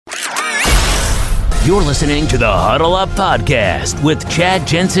You're listening to the Huddle Up Podcast with Chad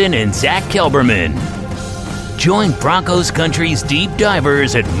Jensen and Zach Kelberman. Join Broncos Country's deep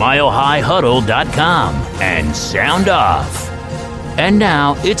divers at milehighhuddle.com and sound off. And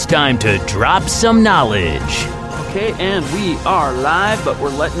now it's time to drop some knowledge. Okay, and we are live, but we're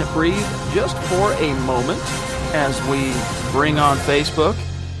letting it breathe just for a moment as we bring on Facebook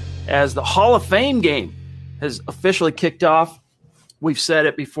as the Hall of Fame game has officially kicked off. We've said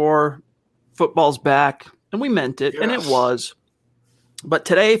it before. Football's back, and we meant it, and it was. But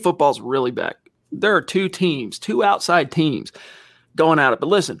today, football's really back. There are two outside teams going at it. But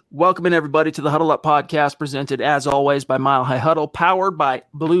listen, welcoming everybody to the Huddle Up Podcast, presented as always by Mile High Huddle, powered by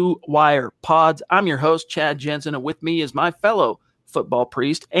Blue Wire Pods. I'm your host, Chad Jensen, and with me is my fellow football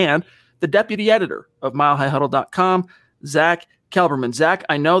priest and the deputy editor of milehighhuddle.com, Zach Kelberman. Zach,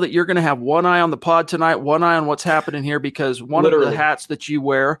 I know that you're going to have one eye on the pod tonight, one eye on what's happening here, because one of the hats that you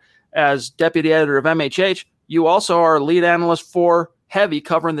wear as deputy editor of MHH, you also are lead analyst for Heavy,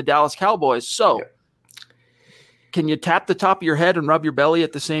 covering the Dallas Cowboys. So Can you tap the top of your head and rub your belly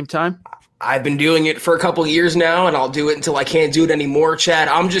at the same time? I've been doing it for a couple years now, and I'll do it until I can't do it anymore, Chad.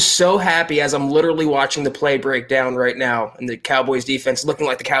 I'm just so happy as I'm literally watching the play break down right now and the Cowboys defense looking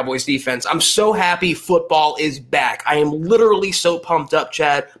like the Cowboys defense. I'm so happy football is back. I am literally so pumped up,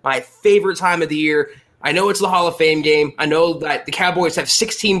 Chad. My favorite time of the year. I know it's the Hall of Fame game. I know that the Cowboys have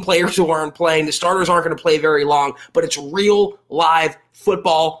 16 players who aren't playing. The starters aren't going to play very long, but it's real live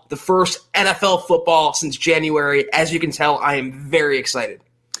football, the first NFL football since January. As you can tell, I am very excited.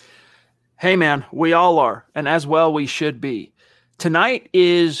 Hey, man, we all are, and as well we should be. Tonight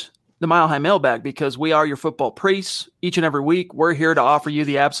is the Mile High Mailbag because we are your football priests. Each and every week, we're here to offer you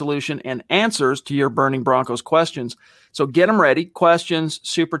the absolution and answers to your burning Broncos questions. So get them ready. Questions,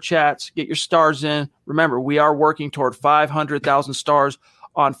 super chats, get your stars in. Remember, we are working toward 500,000 stars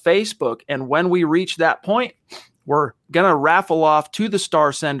on Facebook. And when we reach that point, we're going to raffle off to the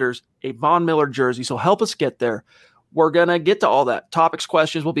star senders a Von Miller jersey. So help us get there. We're going to get to all that. Topics,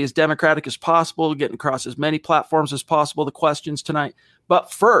 questions will be as democratic as possible, getting across as many platforms as possible, the questions tonight.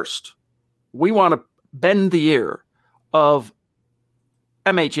 But first, we want to bend the ear of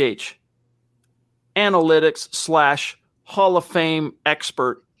MHH analytics / Hall of Fame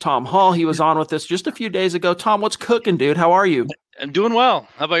expert Tom Hall. He was on with us just a few days ago. Tom, what's cooking, dude? How are you? I'm doing well.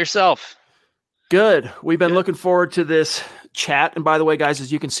 How about yourself? Good. We've been looking forward to this chat. And by the way, guys, as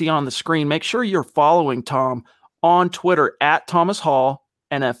you can see on the screen, make sure you're following Tom on Twitter at Thomas Hall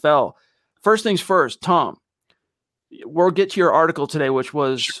NFL. First things first, Tom, we'll get to your article today, which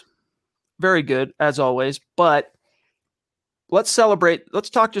was very good as always, but let's celebrate. Let's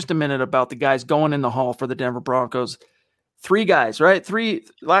talk just a minute about the guys going in the Hall for the Denver Broncos. 3 guys, right? 3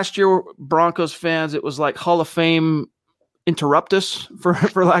 last year, Broncos fans, it was like Hall of Fame interruptus,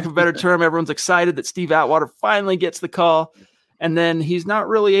 for lack of a better term. Everyone's excited that Steve Atwater finally gets the call, and then he's not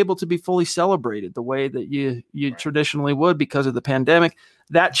really able to be fully celebrated the way that you traditionally would because of the pandemic.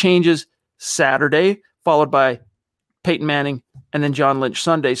 That changes Saturday, followed by Peyton Manning and then John Lynch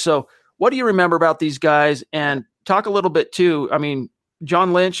Sunday. So what do you remember about these guys? And talk a little bit too, I mean,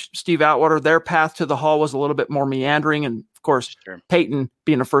 John Lynch, Steve Atwater, their path to the Hall was a little bit more meandering, and of course, Peyton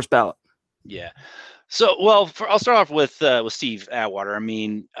being a first ballot. Yeah. So, well, I'll start off with Steve Atwater. I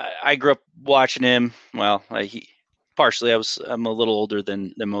mean, I grew up watching him. Well, partially, I'm a little older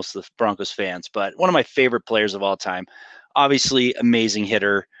than most of the Broncos fans, but one of my favorite players of all time. Obviously, amazing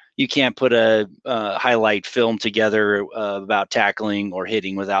hitter. You can't put a highlight film together about tackling or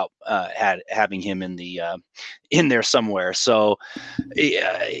hitting without having him in there somewhere. So,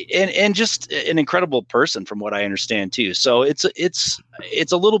 and just an incredible person from what I understand too. So it's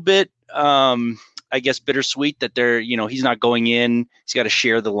a little bit, I guess, bittersweet that he's not going in. He's got to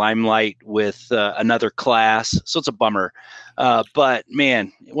share the limelight with another class. So it's a bummer. But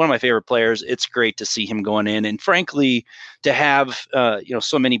man, one of my favorite players. It's great to see him going in, and frankly, to have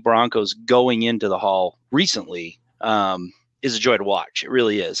so many Broncos going into the Hall recently is a joy to watch. It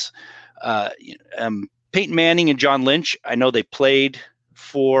really is. Peyton Manning and John Lynch, I know they played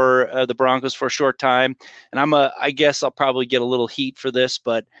for the Broncos for a short time, and I guess I'll probably get a little heat for this,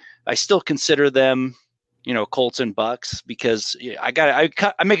 but I still consider them, Colts and Bucks, because I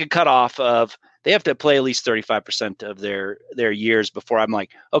make a cutoff of they have to play at least 35% of their years before I'm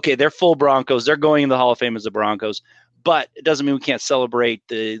like, okay, they're full Broncos. They're going in the Hall of Fame as the Broncos. But it doesn't mean we can't celebrate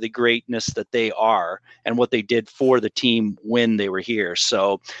the greatness that they are and what they did for the team when they were here.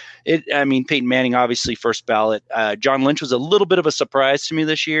 So, Peyton Manning, obviously first ballot. John Lynch was a little bit of a surprise to me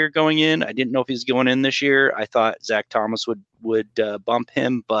this year going in. I didn't know if he was going in this year. I thought Zach Thomas would bump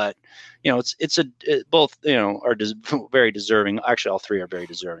him, but both are very deserving. Actually, all 3 are very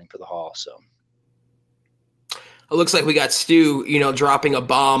deserving for the Hall. So. It looks like we got Stu, dropping a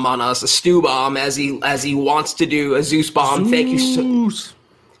bomb on us, a Stu bomb, as he wants to do, a Zeus bomb. Zeus. Thank you,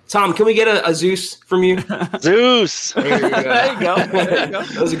 Tom. Can we get a Zeus from you? Zeus. There you go. There you go.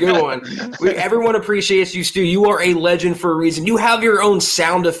 That was a good one. Everyone appreciates you, Stu. You are a legend for a reason. You have your own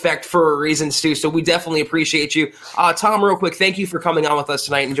sound effect for a reason, Stu. So we definitely appreciate you. Tom, real quick, thank you for coming on with us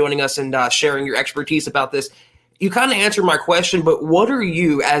tonight and joining us and sharing your expertise about this. You kind of answered my question, but what are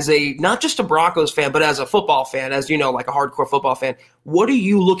you, as not just a Broncos fan, but as a football fan, as like a hardcore football fan, what are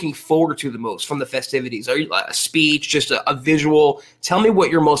you looking forward to the most from the festivities? Are you a speech, just a visual? Tell me what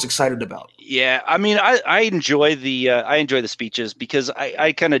you're most excited about. Yeah, I mean, I enjoy the speeches because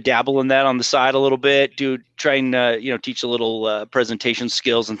I kind of dabble in that on the side a little bit, trying to teach a little presentation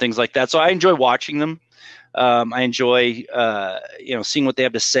skills and things like that. So I enjoy watching them. I enjoy seeing what they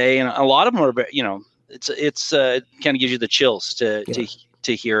have to say, and a lot of them are it kind of gives you the chills to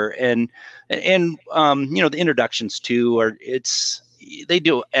hear, and the introductions too they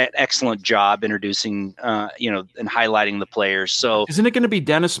do an excellent job introducing and highlighting the players. So isn't it going to be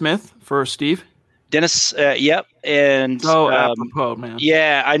Dennis Smith for Steve? Dennis, yep, and apropos, man.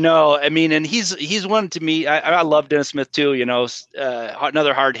 Yeah, I know. I mean, and he's one to me. I love Dennis Smith too.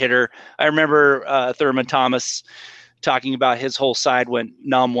 Another hard hitter. I remember Thurman Thomas talking about his whole side went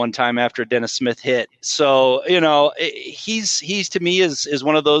numb one time after a Dennis Smith hit. So, he's to me is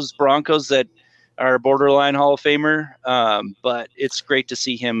one of those Broncos that are borderline Hall of Famer. But it's great to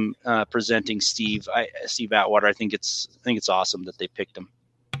see him presenting Steve Atwater. I think it's awesome that they picked him.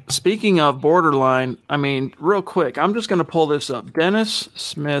 Speaking of borderline, I mean, real quick, I'm just going to pull this up. Dennis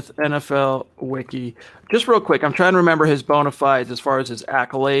Smith, NFL Wiki. Just real quick, I'm trying to remember his bona fides as far as his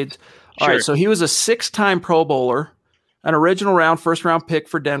accolades. All right, so he was a 6-time Pro Bowler, an original first-round pick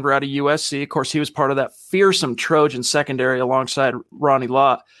for Denver out of USC. Of course, he was part of that fearsome Trojan secondary alongside Ronnie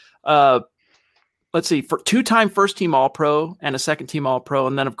Lott. Let's see, for 2-time first-team All-Pro and a second-team All-Pro.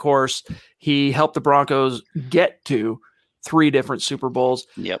 And then, of course, he helped the Broncos get to 3 different Super Bowls.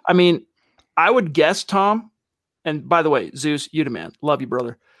 Yep. I mean, I would guess, Tom, and by the way, Zeus, you the man. Love you,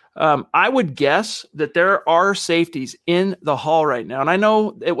 brother. I would guess that there are safeties in the Hall right now. And I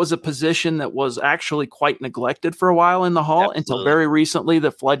know it was a position that was actually quite neglected for a while in the Hall. Until very recently.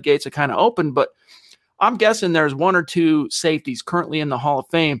 The floodgates have kind of opened. But I'm guessing there's 1 or 2 safeties currently in the Hall of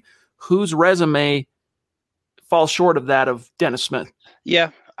Fame whose resume falls short of that of Dennis Smith.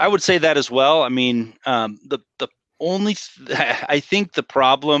 Yeah, I would say that as well. I mean, the only I think the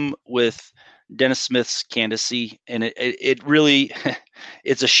problem with Dennis Smith's candidacy, and it really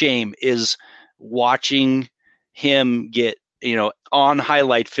it's a shame, is watching him get on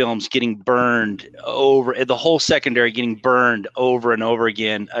highlight films getting burned over, the whole secondary getting burned over and over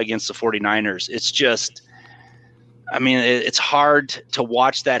again against the 49ers. It's just, I mean, it's hard to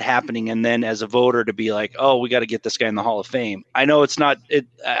watch that happening, and then as a voter to be like, oh, we got to get this guy in the Hall of Fame. I know it's not.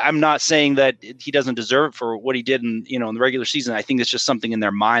 I'm not saying that he doesn't deserve it for what he did in the regular season. I think it's just something in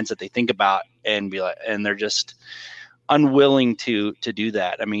their minds that they think about and be like, and they're just unwilling to do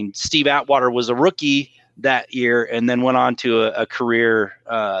that. I mean, Steve Atwater was a rookie that year and then went on to a career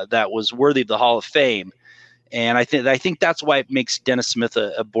that was worthy of the Hall of Fame. And I think that's why it makes Dennis Smith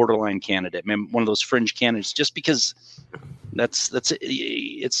a borderline candidate, one of those fringe candidates, just because it's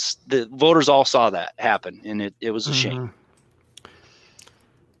the voters all saw that happen, and it was a shame.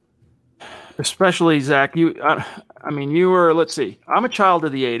 Especially Zach, you were. Let's see, I'm a child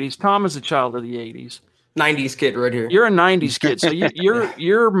of the '80s. Tom is a child of the '80s. 90s kid right here. You're a 90s kid, so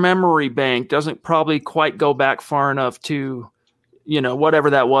your memory bank doesn't probably quite go back far enough to.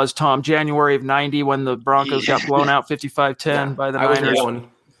 Whatever that was, Tom, January of 90 when the Broncos got blown out 55-10 by the Niners.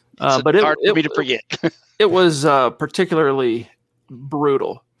 But it's hard for me to forget. It was particularly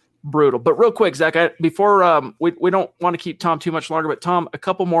brutal. But real quick, Zach, before we don't want to keep Tom too much longer, but Tom, a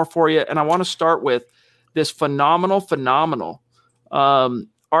couple more for you. And I want to start with this phenomenal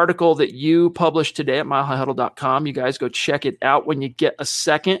article that you published today at milehighhuddle.com. You guys go check it out when you get a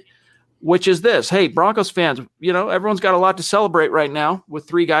second. Which is this. Hey, Broncos fans, everyone's got a lot to celebrate right now with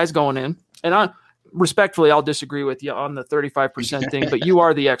 3 guys going in. And I'll disagree with you on the 35% thing, but you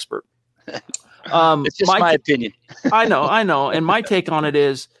are the expert. It's just my opinion. I know. And my take on it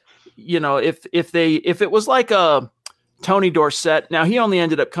is, if it was like a Tony Dorsett, now he only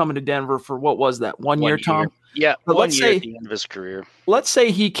ended up coming to Denver for what was that, 1 year, Tom? Yeah, but let's say at the end of his career. Let's say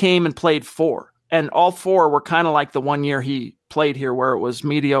he came and played 4, and all 4 were kind of like the 1 year he played here where it was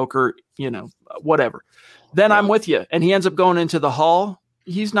mediocre, whatever. Then I'm with you. And he ends up going into the Hall.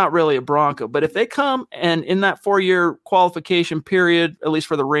 He's not really a Bronco. But if they come and in that 4-year qualification period, at least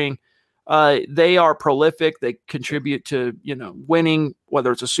for the ring, they are prolific. They contribute to, winning,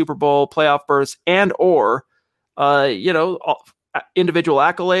 whether it's a Super Bowl, playoff berths, and or individual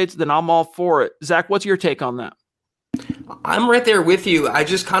accolades, then I'm all for it. Zach, what's your take on that? I'm right there with you. I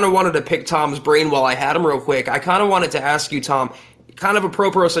just kind of wanted to pick Tom's brain while I had him real quick. I kind of wanted to ask you, Tom, kind of a pro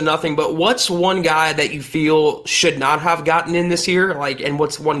of nothing, but what's one guy that you feel should not have gotten in this year? And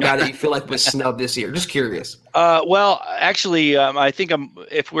what's one guy that you feel like was snubbed this year? Just curious. Well, actually, I think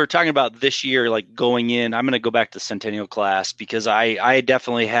if we're talking about this year, like going in, I'm going to go back to the Centennial class because I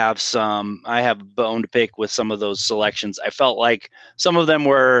definitely have a bone to pick with some of those selections. I felt like some of them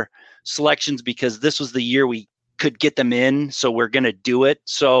were selections because this was the year we could get them in, so we're going to do it.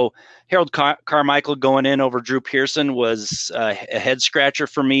 So Harold Carmichael going in over Drew Pearson was a head scratcher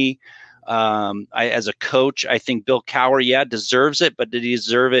for me. As a coach, I think Bill Cowher, deserves it, but did he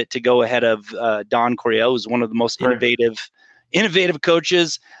deserve it to go ahead of Don Coryell, who's one of the most innovative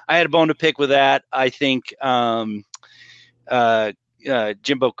coaches? I had a bone to pick with that. I think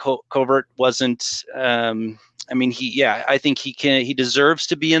Jimbo Covert wasn't. I think he deserves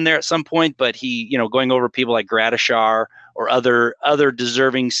to be in there at some point, but going over people like Gradishar or other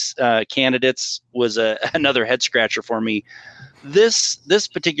deserving candidates was another head scratcher for me. This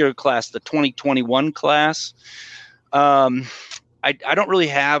particular class, the 2021 class, I don't really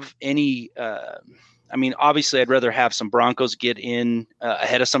have any. Obviously, I'd rather have some Broncos get in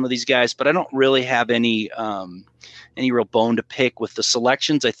ahead of some of these guys, but I don't really have any real bone to pick with the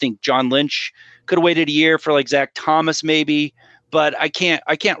selections. I think John Lynch could have waited a year for like Zach Thomas maybe, but I can't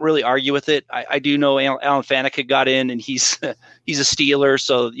really argue with it. I do know Alan Faneca got in, and he's a Steeler,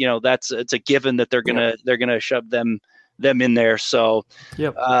 so it's a given that they're gonna shove them in there. So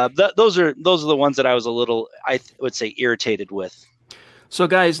yep. Those are the ones that I was a little, I would say, irritated with. So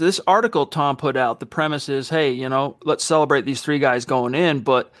guys, this article Tom put out, the premise is, hey, let's celebrate these three guys going in,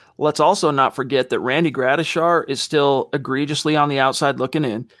 but let's also not forget that Randy Gradishar is still egregiously on the outside looking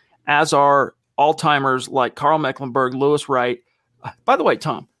in, as are all-timers like Carl Mecklenburg, Lewis Wright. By the way,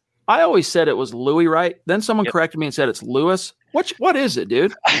 Tom, I always said it was Louis Wright. Then someone corrected me and said it's Lewis. What is it,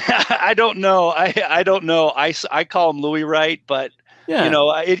 dude? I don't know. I don't know. I call him Louis Wright, but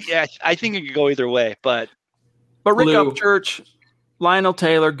I think it could go either way. But Rick Upchurch, Lionel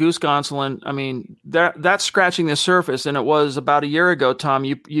Taylor, Goose Gonsolin, that's scratching the surface. And it was about a year ago, Tom,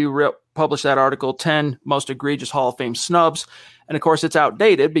 you published that article, 10 most egregious Hall of Fame snubs. And of course, it's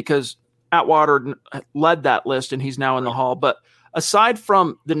outdated because Atwater led that list and he's now in the Hall. But aside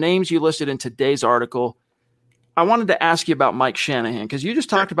from the names you listed in today's article, I wanted to ask you about Mike Shanahan, because you just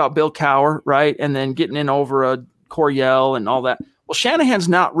talked about Bill Cowher, right? And then getting in over a Coryell and all that. Well, Shanahan's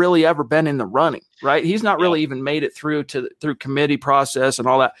not really ever been in the running, right? He's not really even made it through committee process and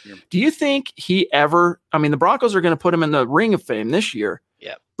all that. Yeah. Do you think he ever, the Broncos are going to put him in the Ring of Fame this year.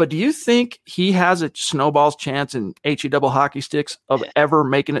 Yeah. But do you think he has a snowball's chance in HE double hockey sticks of ever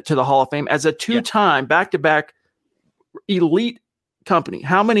making it to the Hall of Fame as a two-time back-to-back elite company?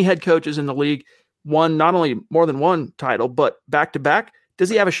 How many head coaches in the league won not only more than one title, but back-to-back? Does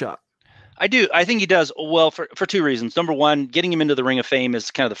he have a shot? I do. I think he does. Well, for two reasons. Number one, getting him into the Ring of Fame is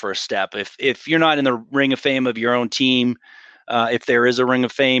kind of the first step. If you're not in the Ring of Fame of your own team, if there is a Ring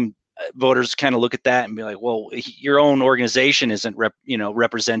of Fame, voters kind of look at that and be like, well, your own organization isn't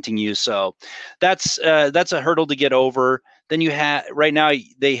representing you. So that's a hurdle to get over. Then you have, right now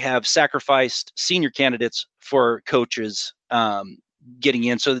they have sacrificed senior candidates for coaches getting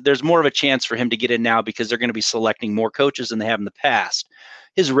in. So there's more of a chance for him to get in now because they're going to be selecting more coaches than they have in the past.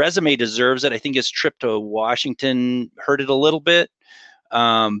 His resume deserves it. I think his trip to Washington hurt it a little bit.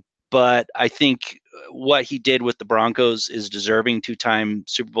 But I think what he did with the Broncos is deserving. Two-time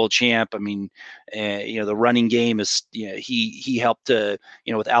Super Bowl champ. The running game is, he helped to,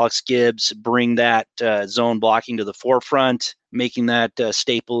 with Alex Gibbs, bring that zone blocking to the forefront, making that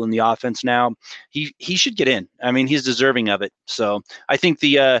staple in the offense now. He should get in. He's deserving of it. So I think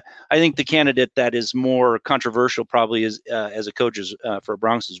the candidate that is more controversial probably is as a coach for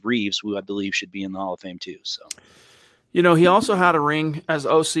Broncos is Reeves, who I believe should be in the Hall of Fame too. So. He also had a ring as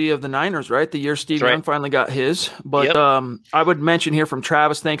OC of the Niners, right? The year Steve Young finally got his. But I would mention here from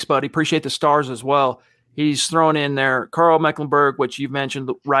Travis, thanks, buddy. Appreciate the stars as well. He's thrown in there Carl Mecklenburg, which you've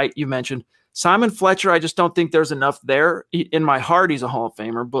mentioned, right? You mentioned Simon Fletcher. I just don't think there's enough there. In my heart, he's a Hall of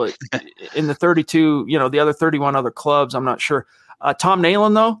Famer, but in the 32, the other 31 other clubs, I'm not sure. Tom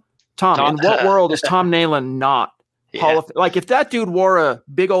Nalen, though? Tom, in what world is Tom Nalen not Hall of Fame? Like, if that dude wore a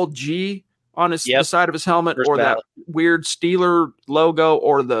big old G on the side of his helmet, or that weird Steeler logo,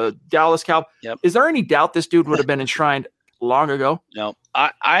 or the Dallas Cow. Is there any doubt this dude would have been enshrined long ago? No,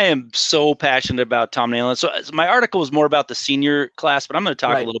 I am so passionate about Tom Nalen. So my article was more about the senior class, but I'm going to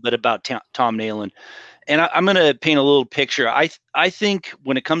talk a little bit about Tom Nalen. And I'm going to paint a little picture. I think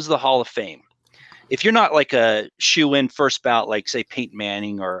when it comes to the Hall of Fame, if you're not like a shoe-in first bout, like say Peyton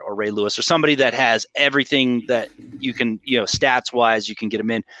Manning or Ray Lewis or somebody that has everything that you can, stats-wise, you can get them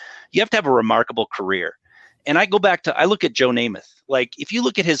in, you have to have a remarkable career. And I look at Joe Namath. Like if you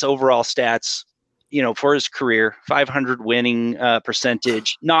look at his overall stats, for his career, 500 winning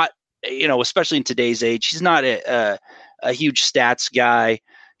percentage, not, especially in today's age, he's not a huge stats guy.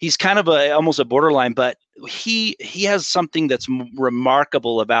 He's kind of almost a borderline, but he has something that's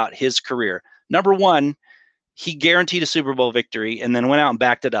remarkable about his career. Number one, he guaranteed a Super Bowl victory and then went out and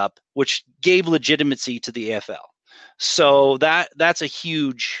backed it up, which gave legitimacy to the AFL. So that's a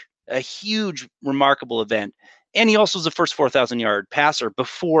huge, remarkable event. And he also was the first 4,000-yard passer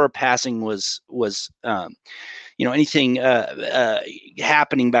before passing was anything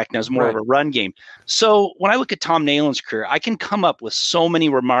happening back now. It was more of a run game. So when I look at Tom Nayland's career, I can come up with so many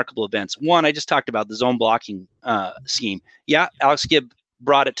remarkable events. One, I just talked about the zone blocking scheme. Yeah, Alex Gibb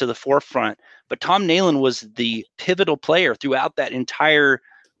brought it to the forefront, but Tom Nayland was the pivotal player throughout that entire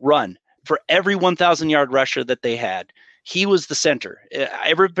run. For every 1,000-yard rusher that they had, he was the center.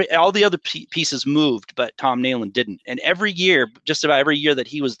 All the other pieces moved, but Tom Nayland didn't. And every year, just about every year that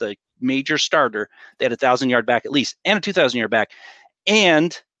he was the major starter, they had a 1,000-yard back at least and a 2,000-yard back.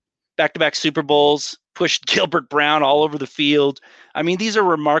 And back-to-back Super Bowls, pushed Gilbert Brown all over the field. I mean, these are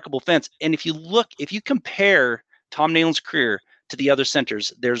remarkable events. And if you compare Tom Nayland's career to the other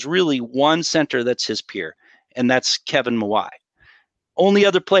centers, there's really one center that's his peer, and that's Kevin Mawai. Only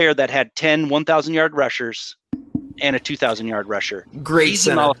other player that had 10 1,000-yard rushers and a 2,000-yard rusher. Great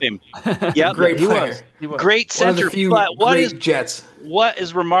center. Hall of Fame. Yeah, great player. He was. Great center. But Jets. What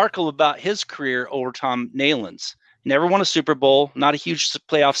is remarkable about his career over Tom Nayland's? Never won a Super Bowl, not a huge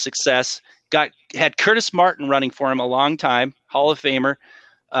playoff success. Had Curtis Martin running for him a long time, Hall of Famer.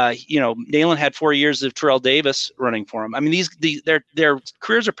 Nayland had 4 years of Terrell Davis running for him. I mean, their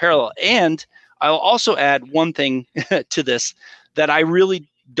careers are parallel. And I'll also add one thing to this that I really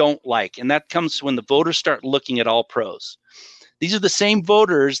don't like, and that comes when the voters start looking at all pros. These are the same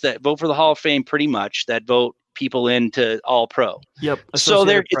voters that vote for the Hall of Fame pretty much that vote people into all pro. Yep. So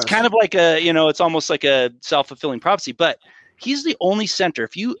it's kind of like it's almost like a self-fulfilling prophecy, but he's the only center.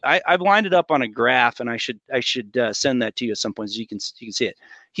 I've lined it up on a graph, and I should send that to you at some point so you can see it.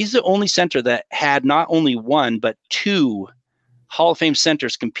 He's the only center that had not only one, but two Hall of Fame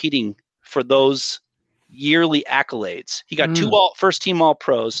centers competing for those yearly accolades. He got two first team all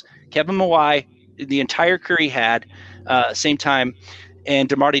pros. Kevin Mawai, the entire career he had, same time, and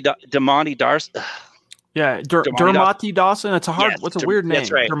Dermontti Dawson. Yeah, Dermontti Dawson. It's a hard. What's a weird name?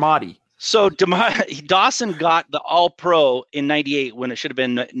 That's right. Dermontti. So Dawson got the all pro in '98 when it should have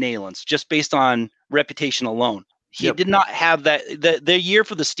been Nayland's, just based on reputation alone. He did not have that. The year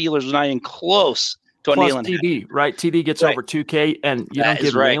for the Steelers was not even close to Plus Nayland TD, right? TD gets over 2K, and you don't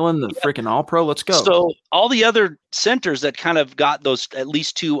give Nayland the freaking All-Pro. Let's go. So all the other centers that kind of got those at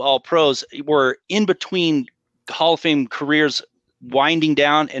least two All-Pros were in between Hall of Fame careers winding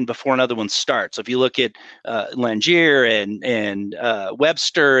down and before another one starts. So if you look at Langier and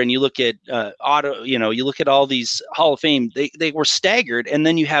Webster, and you look at Otto, you look at all these Hall of Fame, they were staggered, and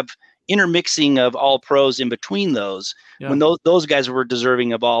then you have intermixing of all pros in between those when those guys were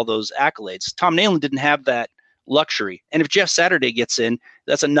deserving of all those accolades. Tom Nayland didn't have that luxury. And if Jeff Saturday gets in,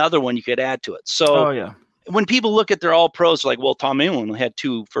 that's another one you could add to it. So when people look at their all pros, like, well, Tom Nayland had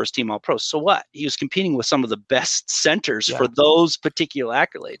two first team all pros. So what? He was competing with some of the best centers for those particular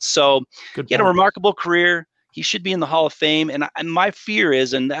accolades. So he had a remarkable career. He should be in the Hall of Fame. And my fear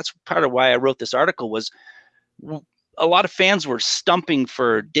is, and that's part of why I wrote this article, was a lot of fans were stumping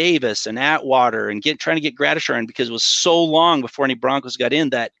for Davis and Atwater and trying to get Gradishar in because it was so long before any Broncos got in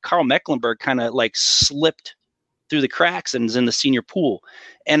that Carl Mecklenburg kind of like slipped through the cracks and is in the senior pool.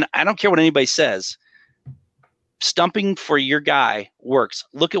 And I don't care what anybody says. Stumping for your guy works.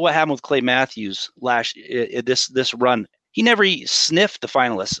 Look at what happened with Clay Matthews this run. He never sniffed the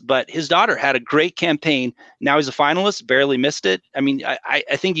finalists, but his daughter had a great campaign. Now he's a finalist, barely missed it. I mean, I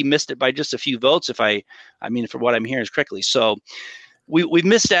think he missed it by just a few votes, if for what I'm hearing is correctly. So we've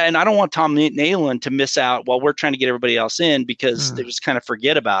missed that, and I don't want Tom Nayland to miss out while we're trying to get everybody else in because they just kind of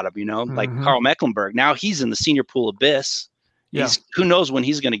forget about him, like Carl Mecklenburg. Now he's in the senior pool abyss. Yeah. Who knows when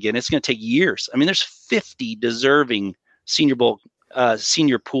he's going to get in? It's going to take years. I mean, there's 50 deserving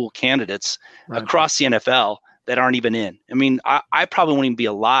senior pool candidates across the NFL that aren't even in. I mean, I probably won't even be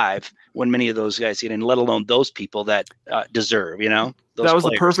alive when many of those guys get in, let alone those people that deserve, those That was players.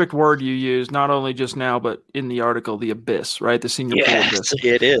 The perfect word you used, not only just now, but in the article, the abyss, right? The senior pool abyss.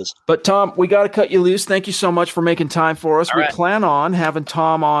 It is. But Tom, we got to cut you loose. Thank you so much for making time for us. We plan on having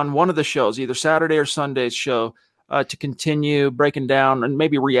Tom on one of the shows, either Saturday or Sunday's show. to continue breaking down and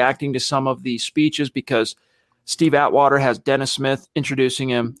maybe reacting to some of the speeches, because Steve Atwater has Dennis Smith introducing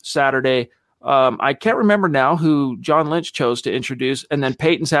him Saturday. I can't remember now who John Lynch chose to introduce, and then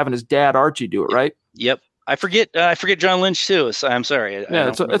Peyton's having his dad Archie do it, right? Yep. I forget John Lynch too. So I'm sorry.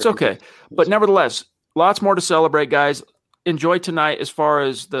 It's okay. But nevertheless, lots more to celebrate, guys. Enjoy tonight as far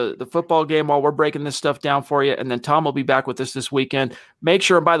as the football game while we're breaking this stuff down for you. And then Tom will be back with us this weekend. Make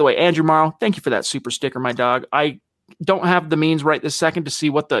sure, by the way, Andrew Morrow, thank you for that super sticker, my dog. I don't have the means right this second to see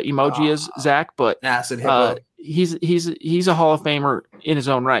what the emoji is, Zach, but he's a Hall of Famer in his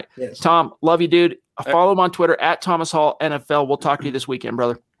own right. Yes. Tom, love you, dude. Follow him on Twitter at Thomas Hall NFL. We'll talk to you this weekend,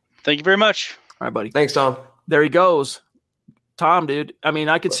 brother. Thank you very much. All right, buddy. Thanks, Tom. There he goes. Tom, dude. I mean,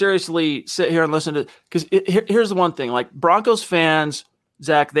 I could seriously sit here and listen to, because here's the one thing, like Broncos fans,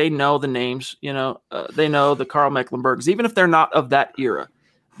 Zach, they know the names, they know the Carl Mecklenburgs, even if they're not of that era.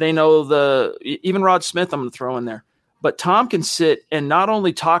 They know even Rod Smith, I'm going to throw in there. But Tom can sit and not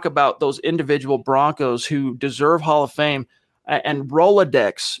only talk about those individual Broncos who deserve Hall of Fame and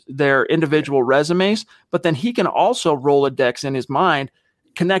Rolodex their individual resumes, but then he can also Rolodex in his mind,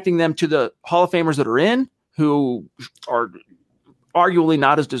 connecting them to the Hall of Famers that are in, who are arguably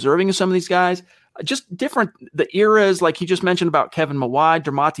not as deserving as some of these guys. Just different, the eras, like he just mentioned about Kevin Mawai,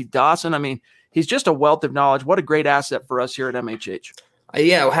 Dermontti Dawson. I mean, he's just a wealth of knowledge. What a great asset for us here at MHH.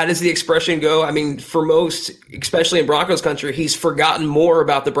 Yeah, how does the expression go? I mean, for most, especially in Broncos country, he's forgotten more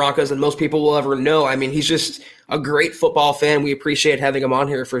about the Broncos than most people will ever know. I mean, he's just a great football fan. We appreciate having him on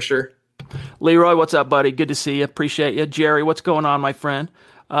here for sure. Leroy, what's up, buddy? Good to see you. Appreciate you. Jerry, what's going on, my friend?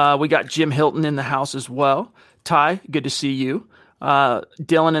 We got Jim Hilton in the house as well. Ty, good to see you.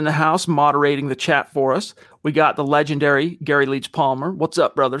 Dylan in the house moderating the chat for us. We got the legendary Gary Leach Palmer. What's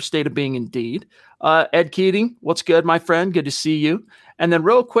up, brother? State of being indeed. Ed Keating, what's good, my friend? Good to see you. And then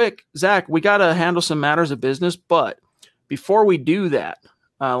real quick, Zach, we got to handle some matters of business. But before we do that,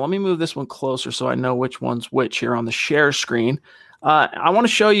 let me move this one closer so I know which one's which here on the share screen. I want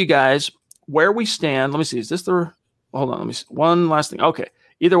to show you guys where we stand. Let me see. Is this the – hold on. Let me see. One last thing. Okay.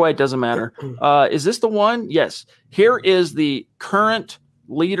 Either way, it doesn't matter. Is this the one? Yes. Here is the current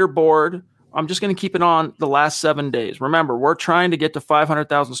leaderboard. I'm just going to keep it on the last 7 days. Remember, we're trying to get to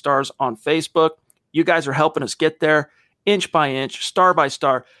 500,000 stars on Facebook. You guys are helping us get there inch by inch, star by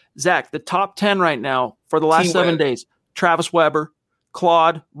star. Zach, the top 10 right now for the last 7 days. Travis Weber,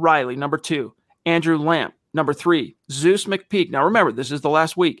 Claude Riley, number 2. Andrew Lamp, number 3. Zeus McPeak. Now, remember, this is the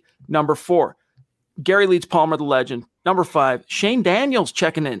last week. Number 4. Gary Leeds Palmer, the legend. Number 5, Shane Daniels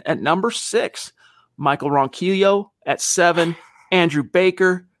checking in at number 6. Michael Ronquillo at 7. Andrew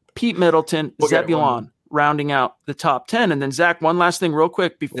Baker, Pete Middleton, Zebulon rounding out the top 10. And then, Zach, one last thing real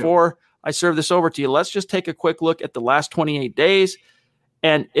quick before I serve this over to you. Let's just take a quick look at the last 28 days.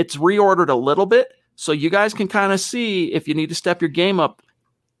 And it's reordered a little bit, so you guys can kind of see if you need to step your game up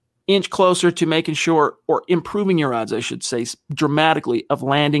inch closer to making sure, or improving your odds, I should say, dramatically, of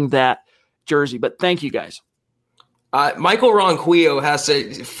landing that jersey. But thank you, guys. Michael Ronquillo has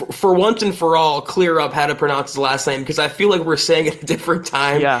to, for once and for all, clear up how to pronounce his last name, because I feel like we're saying it at a different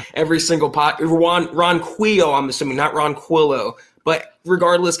time every single pot. Ronquillo, I'm assuming, not Ronquillo. But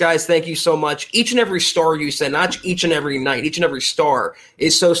regardless, guys, thank you so much. Each and every star you send, not each and every night, each and every star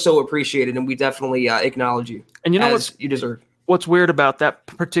is so appreciated, and we definitely acknowledge you. And you know what you deserve. What's weird about that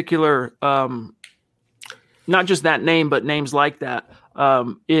particular, not just that name, but names like that,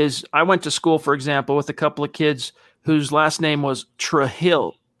 is I went to school, for example, with a couple of kids whose last name was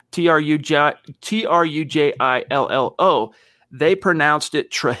Trujillo, Trujillo. They pronounced it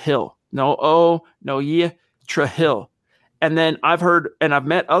Trujillo. No O, no Y, Trujillo. And then I've heard, and I've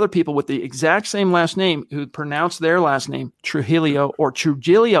met other people with the exact same last name who pronounce their last name Trujillo or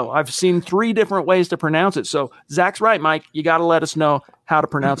Trujillo. I've seen 3 different ways to pronounce it. So Zach's right, Mike. You got to let us know how to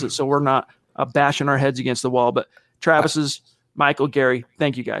pronounce it so we're not bashing our heads against the wall. But Travis's, Michael, Gary,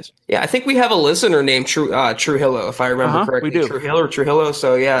 thank you guys. Yeah, I think we have a listener named Trujillo, if I remember correctly. We do. Trujillo.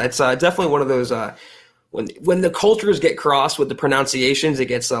 So yeah, it's definitely one of those. When the cultures get crossed with the pronunciations, it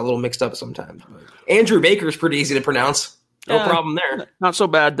gets a little mixed up sometimes. But Andrew Baker is pretty easy to pronounce. No problem there. Not so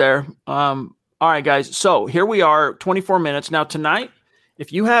bad there. All right, guys. So here we are, 24 minutes. Now tonight,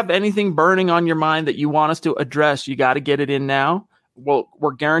 if you have anything burning on your mind that you want us to address, you got to get it in now. Well,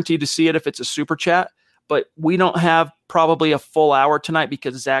 we're guaranteed to see it if it's a super chat, but we don't have probably a full hour tonight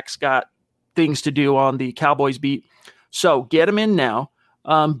because Zach's got things to do on the Cowboys beat. So get them in now.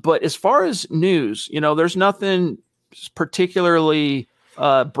 But as far as news, there's nothing particularly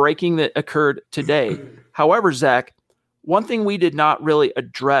breaking that occurred today. However, Zach, one thing we did not really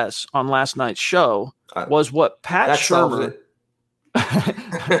address on last night's show was what Pat Shurmur.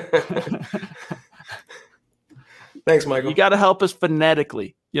 Thanks, Michael. You got to help us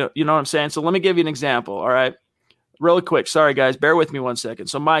phonetically. You know what I'm saying? So let me give you an example. All right. Really quick. Sorry, guys. Bear with me 1 second.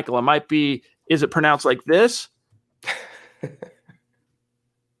 So, Michael, it might be, is it pronounced like this?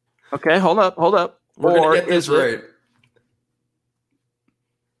 Okay. Hold up. We're going to get this right.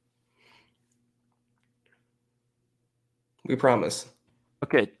 We promise.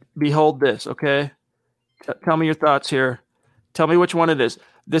 Okay. Behold this. Okay. Tell me your thoughts here. Tell me which one it is.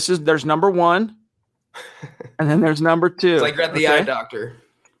 There's number 1, and then there's number 2. It's like you're at the eye doctor.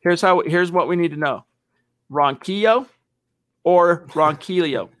 Here's what we need to know. Ronquillo or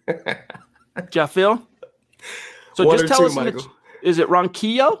Ronquillo? Feel? So One just or tell two, us, Michael. Is it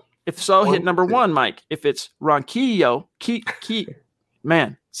Ronquillo? If so, hit number 1, Mike. If it's Ronquillo,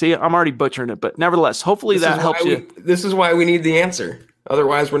 man, see, I'm already butchering it, but nevertheless, hopefully that helps you. This is why we need the answer.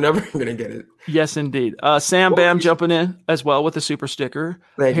 Otherwise, we're never going to get it. Yes, indeed. Sam Bam jumping in as well with the super sticker.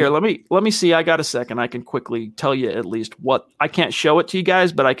 Thank Here, you. let me see. I got a second. I can quickly tell you at least what I can't show it to you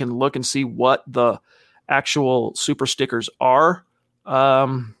guys, but I can look and see what the actual super stickers are.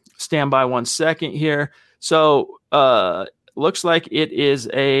 Stand by 1 second here. So, looks like it is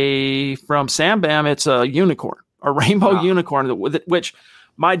from Sam Bam. It's a unicorn, a rainbow unicorn, which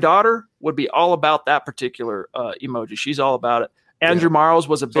my daughter would be all about that particular emoji. She's all about it. Andrew Marles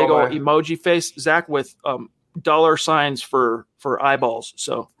was a big old emoji face. Zach with dollar signs for eyeballs.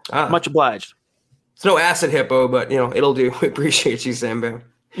 So much obliged. It's no acid hippo, but it'll do. We appreciate you, Sam Bam.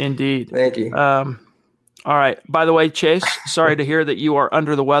 Indeed. Thank you. All right. By the way, Chase, sorry to hear that you are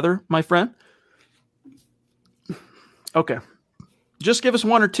under the weather, my friend. Okay. Just give us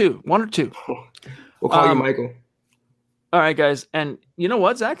one or two. We'll call you Michael. All right, guys. And you know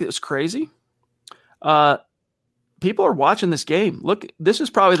what, Zach? It was crazy. People are watching this game. Look, this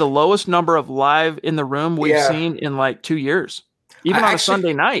is probably the lowest number of live in the room we've seen in like 2 years, even on a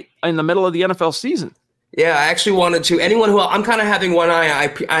Sunday night in the middle of the NFL season. Yeah, I actually wanted to. Anyone who I'm kind of having one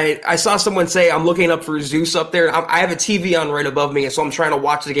eye. I saw someone say I'm looking up for Zeus up there. I have a TV on right above me, so I'm trying to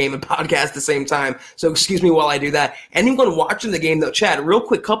watch the game and podcast at the same time. So excuse me while I do that. Anyone watching the game though, Chad, real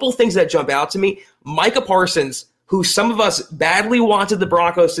quick, couple of things that jump out to me. Micah Parsons, who some of us badly wanted the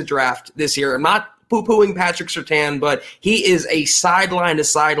Broncos to draft this year. I'm not poo-pooing Patrick Surtain, but he is a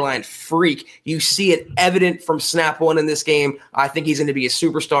sideline-to-sideline freak. You see it evident from snap one in this game. I think he's going to be a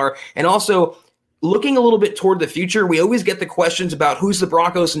superstar. And also, looking a little bit toward the future, we always get the questions about who's the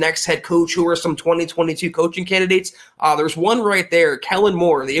Broncos' next head coach, who are some 2022 coaching candidates. There's one right there, Kellen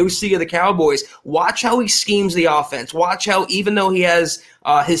Moore, the OC of the Cowboys. Watch how he schemes the offense. Watch how, even though he has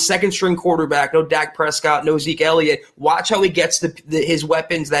his second-string quarterback, no Dak Prescott, no Zeke Elliott, watch how he gets his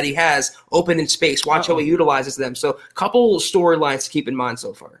weapons that he has open in space. Watch how he utilizes them. So a couple storylines to keep in mind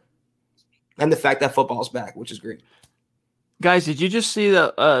so far. And the fact that football's back, which is great. Guys, did you just see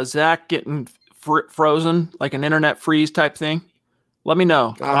the Zach getting frozen, like an internet freeze type thing? Let me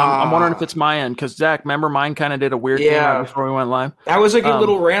know. I'm wondering if it's my end, because Zach, remember mine kind of did a weird thing right before we went live. That was a good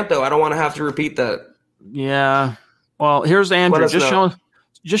little rant, though. I don't want to have to repeat that. Yeah. Well, here's Andrew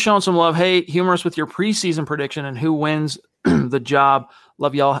just showing some love. Hey, humorous with your preseason prediction and who wins the job.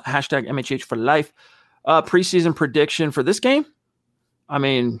 Love y'all. Hashtag MHH for life. Preseason prediction for this game. I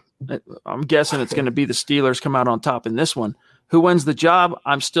mean, I'm guessing it's going to be the Steelers come out on top in this one. Who wins the job?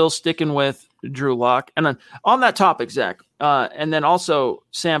 I'm still sticking with Drew Lock. And then on that topic, Zach, and then also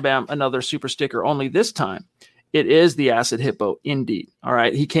Sam Bam, another super sticker, only this time it is the Acid Hippo, indeed. All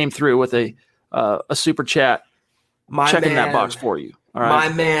right. He came through with a super chat, checking that box for you. All right.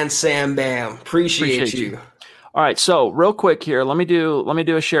 My man, Sam Bam. Appreciate you. All right. So real quick here, let me do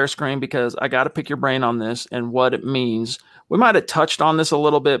a share screen, because I got to pick your brain on this and what it means. We might have touched on this a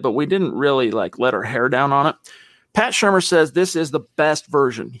little bit, but we didn't really let our hair down on it. Pat Shurmur says this is the best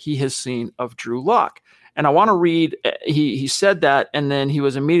version he has seen of Drew Lock. And I want to read, he said that, and then he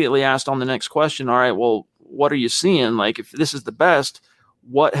was immediately asked on the next question, all right, well, what are you seeing? Like, if this is the best,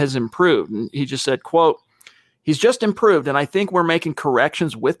 what has improved? And he just said, quote, he's just improved, and I think we're making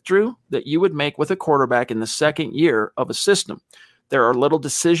corrections with Drew that you would make with a quarterback in the second year of a system. There are little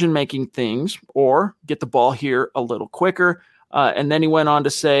decision-making things, or get the ball here a little quicker. And then he went on to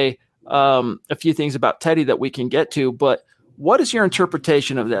say, a few things about Teddy that we can get to, but what is your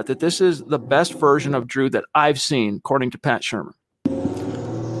interpretation of that this is the best version of Drew that I've seen, according to Pat Shurmur?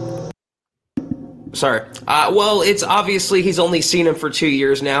 Sorry. Well, it's obviously he's only seen him for 2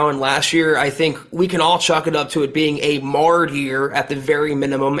 years now, and last year I think we can all chalk it up to it being a marred year at the very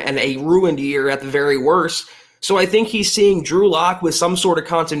minimum and a ruined year at the very worst. So I think he's seeing Drew Lock with some sort of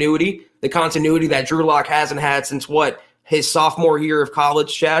continuity, the continuity that Drew Lock hasn't had since his sophomore year of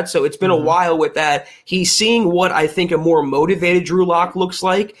college, Chad. So it's been a while with that. He's seeing what I think a more motivated Drew Lock looks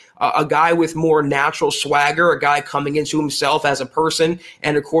like, a guy with more natural swagger, a guy coming into himself as a person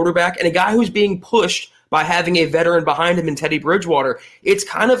and a quarterback, and a guy who's being pushed by having a veteran behind him in Teddy Bridgewater. It's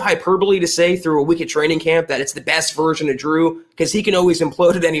kind of hyperbole to say through a week at training camp that it's the best version of Drew, because he can always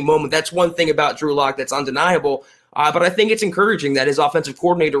implode at any moment. That's one thing about Drew Lock that's undeniable. But I think it's encouraging that his offensive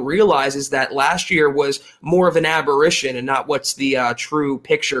coordinator realizes that last year was more of an aberration and not what's the true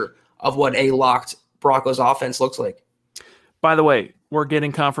picture of what a locked Broncos offense looks like. By the way, we're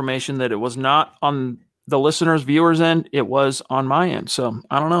getting confirmation that it was not on the listeners, viewers' end. It was on my end. So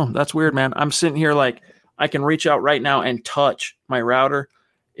I don't know. That's weird, man. I'm sitting here like I can reach out right now and touch my router.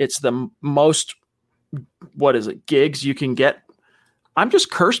 It's the most, gigs you can get. I'm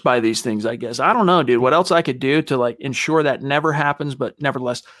just cursed by these things, I guess. I don't know, dude, what else I could do to like ensure that never happens. But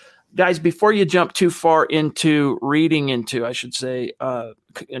nevertheless, guys, before you jump too far into reading into, I should say,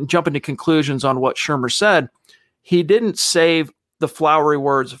 and jump into conclusions on what Shurmur said, he didn't save the flowery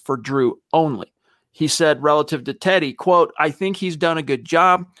words for Drew only. He said relative to Teddy, quote, "I think he's done a good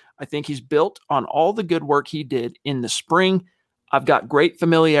job. I think he's built on all the good work he did in the spring. I've got great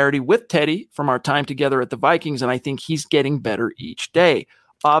familiarity with Teddy from our time together at the Vikings, and I think he's getting better each day."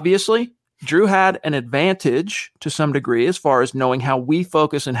 Obviously, Drew had an advantage to some degree as far as knowing how we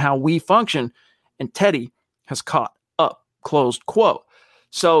focus and how we function, and Teddy has caught up, closed quote.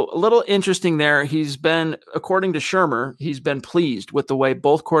 So a little interesting there. He's been, according to Shurmur, he's been pleased with the way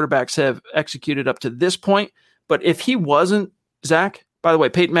both quarterbacks have executed up to this point. But if he wasn't, Zach, by the way,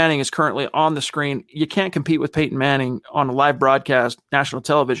 Peyton Manning is currently on the screen. You can't compete with Peyton Manning on a live broadcast, national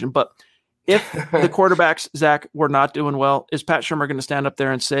television. But if the quarterbacks, Zach, were not doing well, is Pat Shurmur going to stand up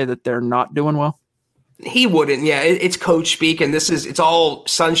there and say that they're not doing well? He wouldn't. Yeah, it's coach speak, and it's all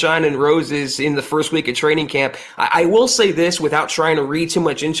sunshine and roses in the first week of training camp. I will say this without trying to read too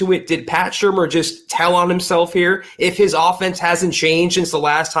much into it. Did Pat Shurmur just tell on himself here? If his offense hasn't changed since the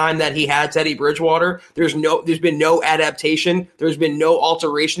last time that he had Teddy Bridgewater, there's been no adaptation. There's been no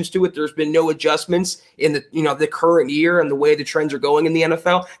alterations to it. There's been no adjustments in the current year and the way the trends are going in the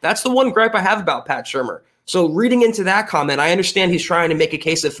NFL. That's the one gripe I have about Pat Shurmur. So reading into that comment, I understand he's trying to make a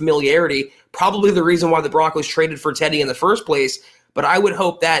case of familiarity, probably the reason why the Broncos traded for Teddy in the first place. But I would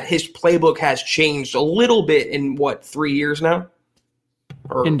hope that his playbook has changed a little bit in, 3 years now?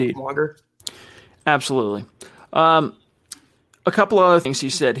 Or indeed. Longer? Absolutely. A couple of other things he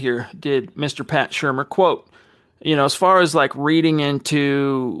said here did Mr. Pat Shurmur, quote, as far as like reading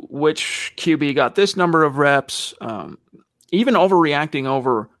into which QB got this number of reps, even overreacting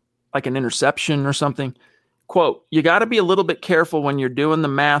over like an interception or something. Quote, "You got to be a little bit careful when you're doing the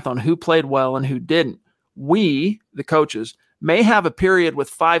math on who played well and who didn't. We, the coaches, may have a period with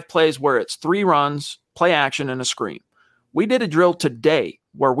 5 plays where it's 3 runs, play action, and a screen. We did a drill today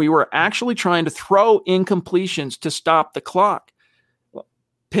where we were actually trying to throw incompletions to stop the clock."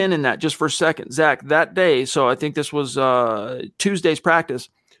 Pin in that just for a second. Zach, that day, so I think this was Tuesday's practice,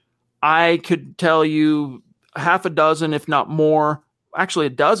 I could tell you half a dozen, if not more, actually a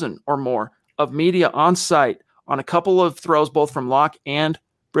dozen or more of media on site on a couple of throws, both from Locke and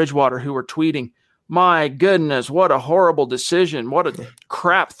Bridgewater, who were tweeting, "My goodness, what a horrible decision. What a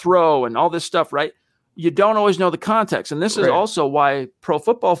crap throw," and all this stuff, right? You don't always know the context. And this is also why Pro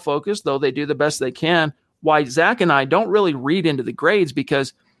Football Focus, though they do the best they can, why Zach and I don't really read into the grades,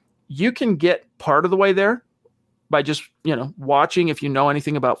 because you can get part of the way there by just, watching if you know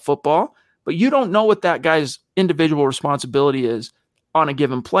anything about football, but you don't know what that guy's individual responsibility is on a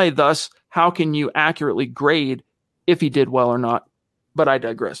given play. Thus, how can you accurately grade if he did well or not? But I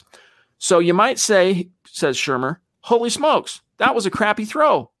digress. So you might say, says Shurmur, "Holy smokes, that was a crappy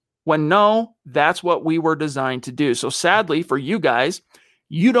throw." When no, that's what we were designed to do. So sadly for you guys,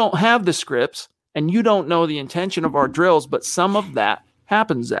 you don't have the scripts and you don't know the intention of our drills, but some of that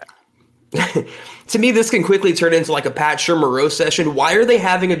happens, Zach. To me, this can quickly turn into like a Pat Shurmur roast session. Why are they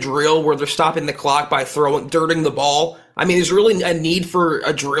having a drill where they're stopping the clock by dirting the ball? I mean, there's really a need for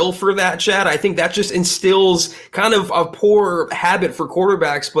a drill for that, Chad. I think that just instills kind of a poor habit for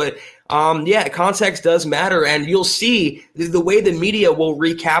quarterbacks. But context does matter. And you'll see the way the media will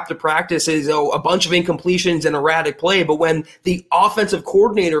recap the practice is a bunch of incompletions and erratic play. But when the offensive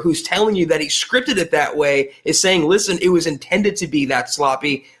coordinator who's telling you that he scripted it that way is saying, "Listen, it was intended to be that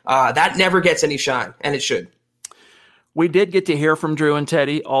sloppy," that never gets any shine, and it should. We did get to hear from Drew and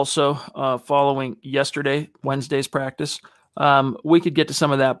Teddy also following Wednesday's practice. We could get to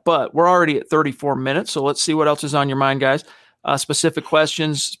some of that, but we're already at 34 minutes, so let's see what else is on your mind, guys. Specific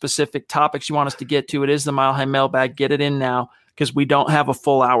questions, specific topics you want us to get to. It is the Mile High Mailbag. Get it in now because we don't have a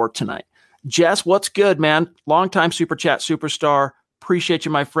full hour tonight. Jess, what's good, man? Longtime Super Chat superstar. Appreciate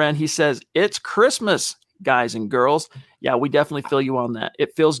you, my friend. He says, it's Christmas, guys and girls. Yeah, we definitely feel you on that.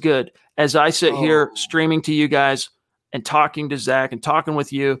 It feels good. As I sit here streaming to you guys and talking to Zach and talking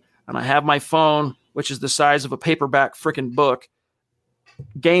with you, and I have my phone, which is the size of a paperback freaking book.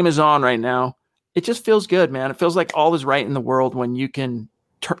 Game is on right now. It just feels good, man. It feels like all is right in the world when you can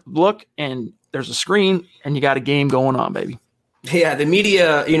look and there's a screen and you got a game going on, baby. Yeah, the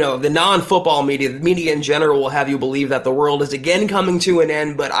media, the non-football media, the media in general will have you believe that the world is again coming to an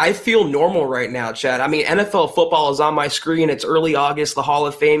end, but I feel normal right now, Chad. I mean, NFL football is on my screen. It's early August, the Hall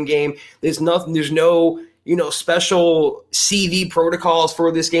of Fame game. There's no special CV protocols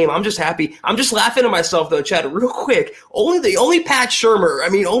for this game. I'm just happy. I'm just laughing at myself, though, Chad, real quick. Only Pat Shurmur,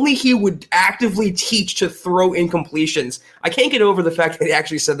 only he would actively teach to throw incompletions. I can't get over the fact that he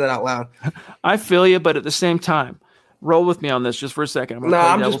actually said that out loud. I feel you, but at the same time, roll with me on this just for a second.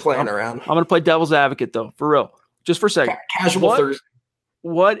 I'm just playing around. I'm going to play devil's advocate, though, for real. Just for a second. Casual Thursday.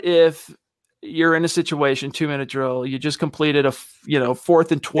 What if you're in a situation, 2-minute drill, you just completed a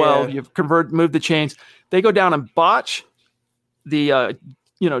 4th and 12, you've moved the chains. They go down and botch the,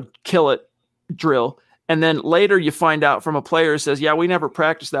 kill it drill. And then later you find out from a player who says, yeah, we never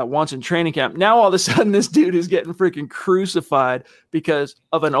practiced that once in training camp. Now all of a sudden this dude is getting freaking crucified because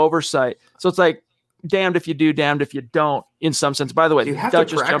of an oversight. So it's like, damned if you do, damned if you don't, in some sense. By the way, you have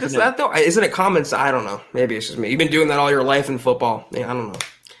to practice that, though? Isn't it common? I don't know. Maybe it's just me. You've been doing that all your life in football. Yeah, I don't know.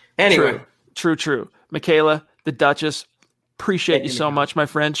 Anyway. True. Michaela, the Duchess, appreciate you so much, my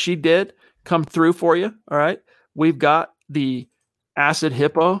friend. She did come through for you, all right? We've got the acid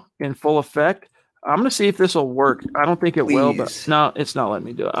hippo in full effect. I'm going to see if this will work. I don't think it will, but no, it's not letting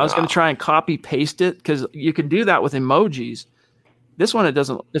me do it. I was going to try and copy-paste it because you can do that with emojis. This one,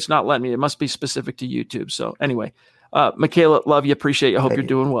 it's not letting me. It must be specific to YouTube. So anyway, Michaela, love you. Appreciate you. I hope you're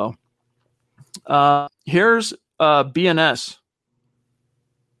doing well. Here's BNS.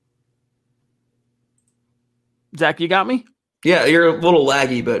 Zach, you got me? Yeah, you're a little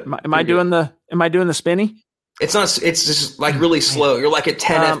laggy, but am I doing the spinny? It's not. It's just like really slow. You're like at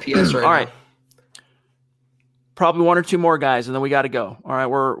 10 FPS right now. All right. Probably one or two more guys, and then we got to go. All right,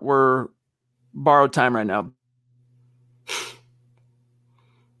 we're borrowed time right now.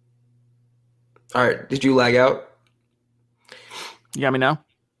 All right. Did you lag out? You got me now?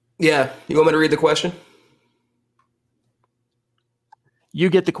 Yeah. You want me to read the question? You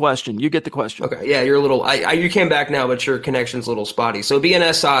get the question. Okay. Yeah, you're a little. You came back now, but your connection's a little spotty. So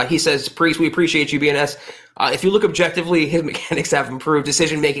BNS, he says, Priest, we appreciate you, BNS. If you look objectively, his mechanics have improved,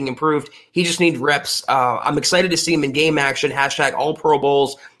 decision making improved. He just needs reps. I'm excited to see him in game action. # all Pro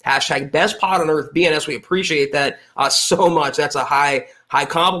Bowls. # best pod on earth. BNS, we appreciate that so much. That's a high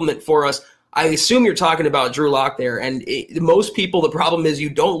compliment for us. I assume you're talking about Drew Lock there, and most people, the problem is you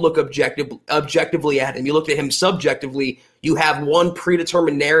don't look objectively at him. You look at him subjectively. You have one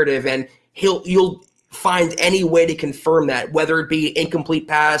predetermined narrative, and you'll find any way to confirm that, whether it be incomplete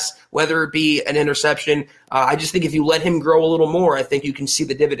pass, whether it be an interception. I just think if you let him grow a little more, I think you can see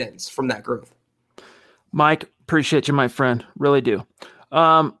the dividends from that growth. Mike, appreciate you, my friend. Really do.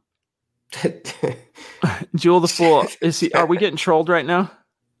 Jewel the Fool, are we getting trolled right now?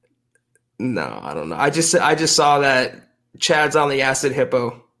 No, I don't know. I just saw that Chad's on the acid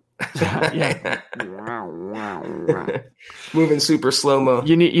hippo. Yeah. Moving super slow-mo.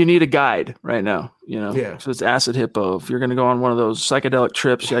 You need a guide right now, Yeah. So it's acid hippo. If you're going to go on one of those psychedelic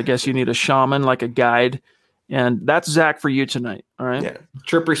trips, I guess you need a shaman, like a guide. And that's Zach for you tonight. All right. Yeah.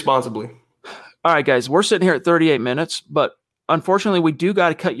 Trip responsibly. All right, guys, we're sitting here at 38 minutes, but unfortunately we do got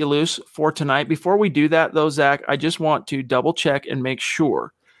to cut you loose for tonight. Before we do that though, Zach, I just want to double check and make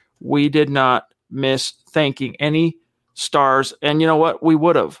sure we did not miss thanking any stars. And you know what? We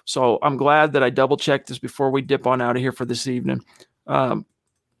would have. So I'm glad that I double checked this before we dip on out of here for this evening. Got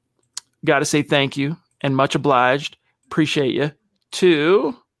to say thank you and much obliged. Appreciate you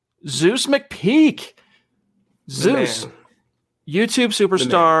to Zeus McPeak. Zeus, YouTube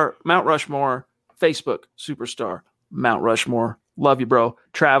superstar, Mount Rushmore, Facebook superstar, Mount Rushmore. Love you, bro.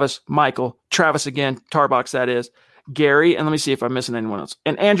 Travis, Michael, Travis again, Tarbox that is. Gary, and let me see if I'm missing anyone else.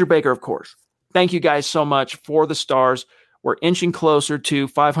 And Andrew Baker, of course. Thank you guys so much for the stars. We're inching closer to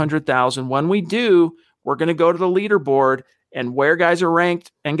 500,000. When we do, we're going to go to the leaderboard, and where guys are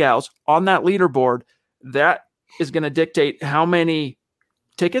ranked and gals on that leaderboard, that is going to dictate how many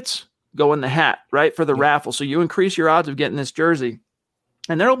tickets go in the hat, right, for the raffle. So you increase your odds of getting this jersey.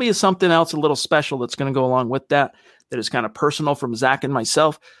 And there will be something else a little special that's going to go along with that is kind of personal from Zach and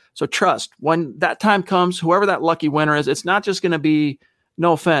myself. So trust, when that time comes, whoever that lucky winner is, it's not just going to be,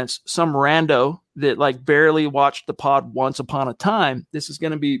 no offense, some rando that like barely watched the pod once upon a time. This is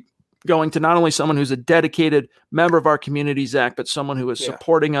going to be going to not only someone who's a dedicated member of our community, Zach, but someone who is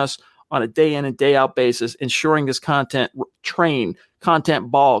supporting us on a day in and day out basis, ensuring this content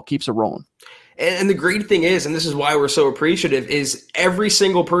ball keeps it rolling. And the great thing is, and this is why we're so appreciative, is every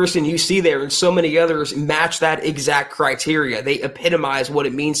single person you see there and so many others match that exact criteria. They epitomize what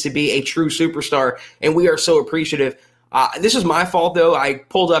it means to be a true superstar, and we are so appreciative. This is my fault, though. I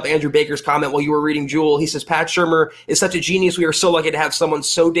pulled up Andrew Baker's comment while you were reading Jewel. He says, Pat Shurmur is such a genius. We are so lucky to have someone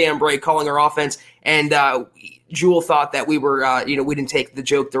so damn bright calling our offense. And Jewel thought that we were, we didn't take the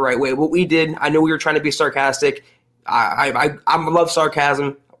joke the right way. What we did, I know we were trying to be sarcastic. I love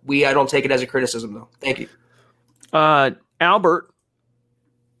sarcasm. I don't take it as a criticism, though. Thank you. Albert,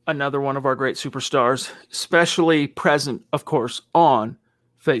 another one of our great superstars, especially present, of course, on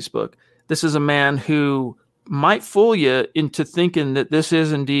Facebook. This is a man who might fool you into thinking that this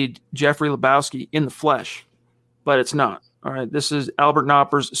is indeed Jeffrey Lebowski in the flesh, but it's not. All right, this is Albert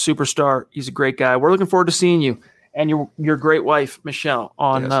Knopper's superstar. He's a great guy. We're looking forward to seeing you and your great wife, Michelle,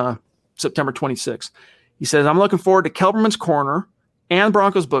 on September 26th. He says, I'm looking forward to Kelberman's Corner and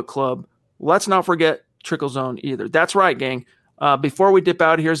Broncos Book Club. Let's not forget Trickle Zone either. That's right, gang. Before we dip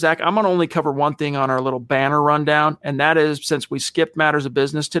out of here, Zach, I'm going to only cover one thing on our little banner rundown, and that is, since we skipped matters of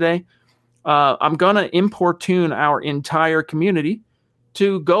business today, I'm going to importune our entire community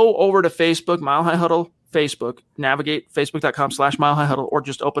to go over to Facebook, Mile High Huddle Facebook, navigate facebook.com/Mile High Huddle, or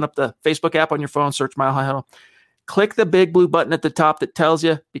just open up the Facebook app on your phone, search Mile High Huddle. Click the big blue button at the top that tells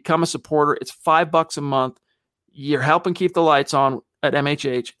you become a supporter. It's $5 a month. You're helping keep the lights on at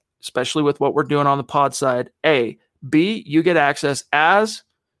MHH, especially with what we're doing on the pod side. A. B, you get access, as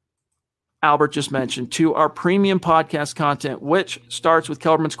Albert just mentioned, to our premium podcast content, which starts with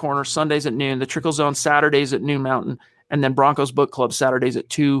Kelberman's Corner Sundays at noon, the Trickle Zone Saturdays at noon Mountain, and then Broncos Book Club Saturdays at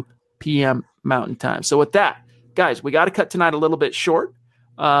 2 p.m. Mountain Time. So with that, guys, we got to cut tonight a little bit short.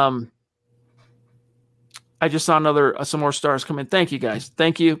 I just saw some more stars come in. Thank you, guys.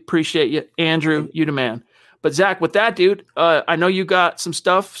 Thank you. Appreciate you. Andrew, you the man. But Zach, with that, dude, I know you got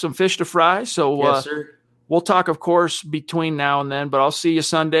some fish to fry. So yes, sir. We'll talk, of course, between now and then, but I'll see you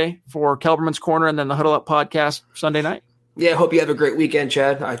Sunday for Kelberman's Corner and then the Huddle Up podcast Sunday night. Yeah, hope you have a great weekend,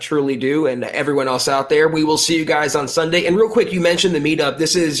 Chad. I truly do. And everyone else out there, we will see you guys on Sunday. And real quick, you mentioned the meetup.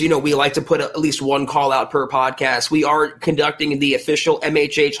 This is, we like to put at least one call out per podcast. We are conducting the official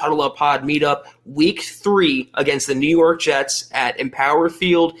MHH Huddle Up Pod meetup week 3 against the New York Jets at Empower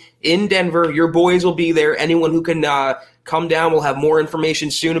Field in Denver. Your boys will be there. Anyone who can come down, we'll have more information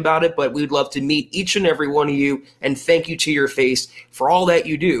soon about it, but we'd love to meet each and every one of you and thank you to your face for all that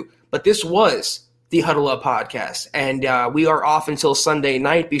you do. But this was the Huddle Up podcast, and we are off until Sunday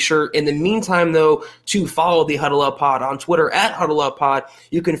night. Be sure in the meantime, though, to follow the Huddle Up Pod on Twitter at Huddle Up Pod.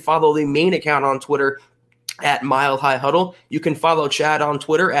 You can follow the main account on Twitter at Mile High Huddle. You can follow Chad on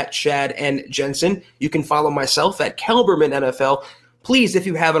Twitter at Chad and Jensen. You can follow myself at Kelberman NFL. Please, if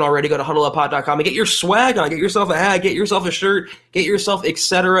you haven't already, go to huddleuppod.com and get your swag on. Get yourself a hat, get yourself a shirt, get yourself, et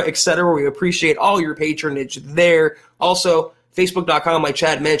cetera, et cetera. We appreciate all your patronage there. Also, Facebook.com, like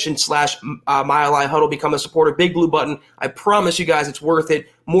Chad mentioned, /Mile High Huddle. Become a supporter. Big blue button. I promise you guys it's worth it.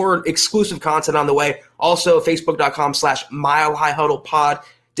 More exclusive content on the way. Also, Facebook.com /Mile High Huddle Pod.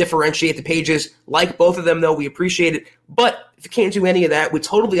 Differentiate the pages. Like both of them, though. We appreciate it. But if you can't do any of that, we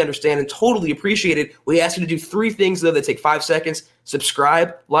totally understand and totally appreciate it. We ask you to do 3 things, though, that take 5 seconds.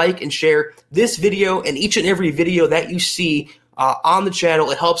 Subscribe, like, and share this video and each and every video that you see on the channel.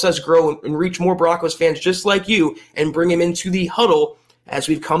 It helps us grow and reach more Broncos fans just like you and bring them into the huddle as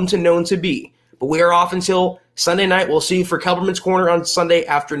we've come to know to be. But we are off until Sunday night. We'll see you for Kelberman's Corner on Sunday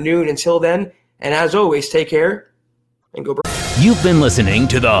afternoon. Until then, and as always, take care and go Broncos. You've been listening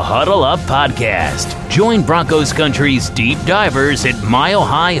to the Huddle Up Podcast. Join Broncos Country's deep divers at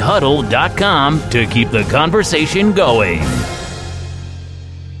milehighhuddle.com to keep the conversation going.